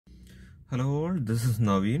Hello all, this is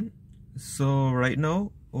Naveen. So right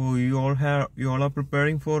now you all are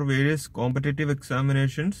preparing for various competitive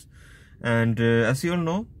examinations, and as you all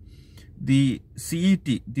know, the CET,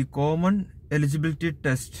 the Common Eligibility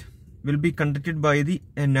Test, will be conducted by the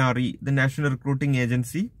NRE, the National Recruiting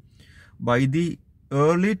Agency, by the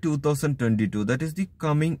early 2022, that is the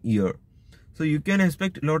coming year. So you can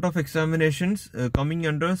expect a lot of examinations coming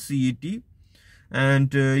under CET,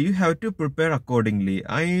 and you have to prepare accordingly.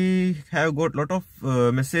 I have got a lot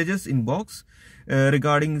of messages in box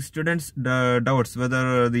regarding students' doubts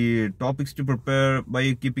whether the topics to prepare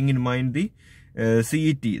by keeping in mind the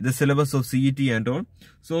CET, the syllabus of CET and all.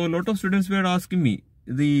 So a lot of students were asking me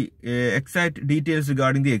the exact details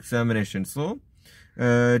regarding the examination. So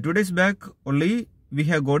 2 days back only we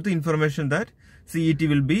have got the information that CET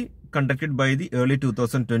will be conducted by the early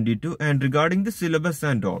 2022, and regarding the syllabus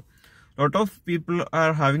and all, lot of people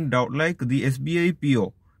are having doubt like the SBI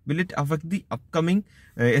PO, will it affect the upcoming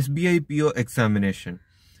SBI PO examination?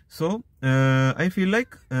 So I feel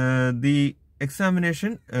like the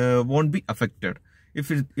examination won't be affected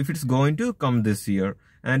if it's going to come this year,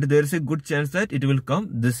 and there is a good chance that it will come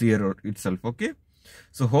this year itself. Okay,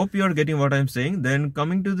 so hope you are getting what I'm saying. Then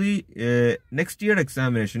coming to the next year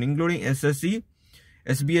examination, including SSC,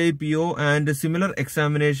 SBI PO and similar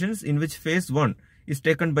examinations in which phase 1 is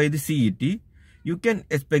taken by the CET, you can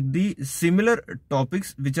expect the similar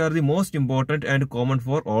topics which are the most important and common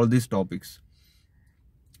for all these topics.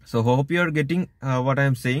 So hope you are getting what I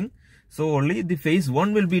am saying. So only the phase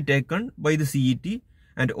 1 will be taken by the CET,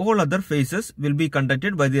 and all other phases will be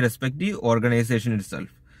conducted by the respective organization itself.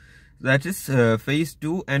 That is phase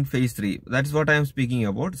 2 and phase 3. That is what I am speaking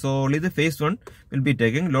about. So only the phase 1 will be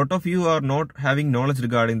taken. A lot of you are not having knowledge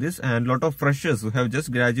regarding this, and lot of freshers who have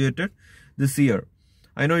just graduated this year.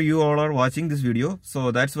 I know you all are watching this video,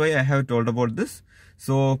 so that's why I have told about this.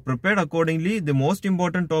 So prepare accordingly. The most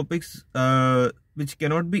important topics which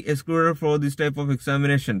cannot be excluded for this type of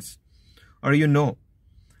examinations, or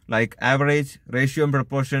like average, ratio and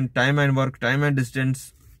proportion, time and work, time and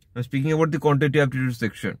distance. I'm speaking about the quantitative aptitude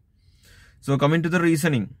section. So coming to the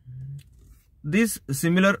reasoning, these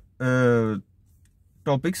similar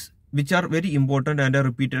topics which are very important and are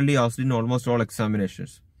repeatedly asked in almost all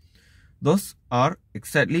examinations, those are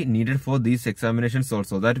exactly needed for these examinations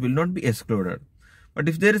also. That will not be excluded. But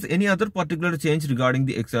if there is any other particular change regarding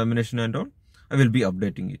the examination and all, I will be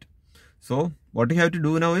updating it. So what you have to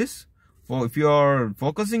do now is, if you are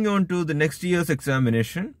focusing on to the next year's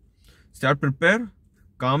examination, start prepare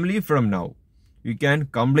calmly from now. You can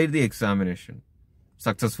complete the examination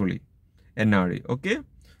successfully. NRE. Okay.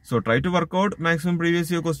 So try to work out maximum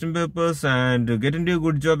previous year question papers and get into a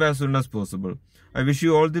good job as soon as possible. I wish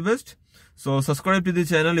you all the best. So subscribe to the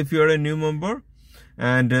channel if you are a new member,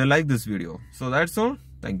 and like this video. So that's all.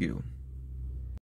 Thank you.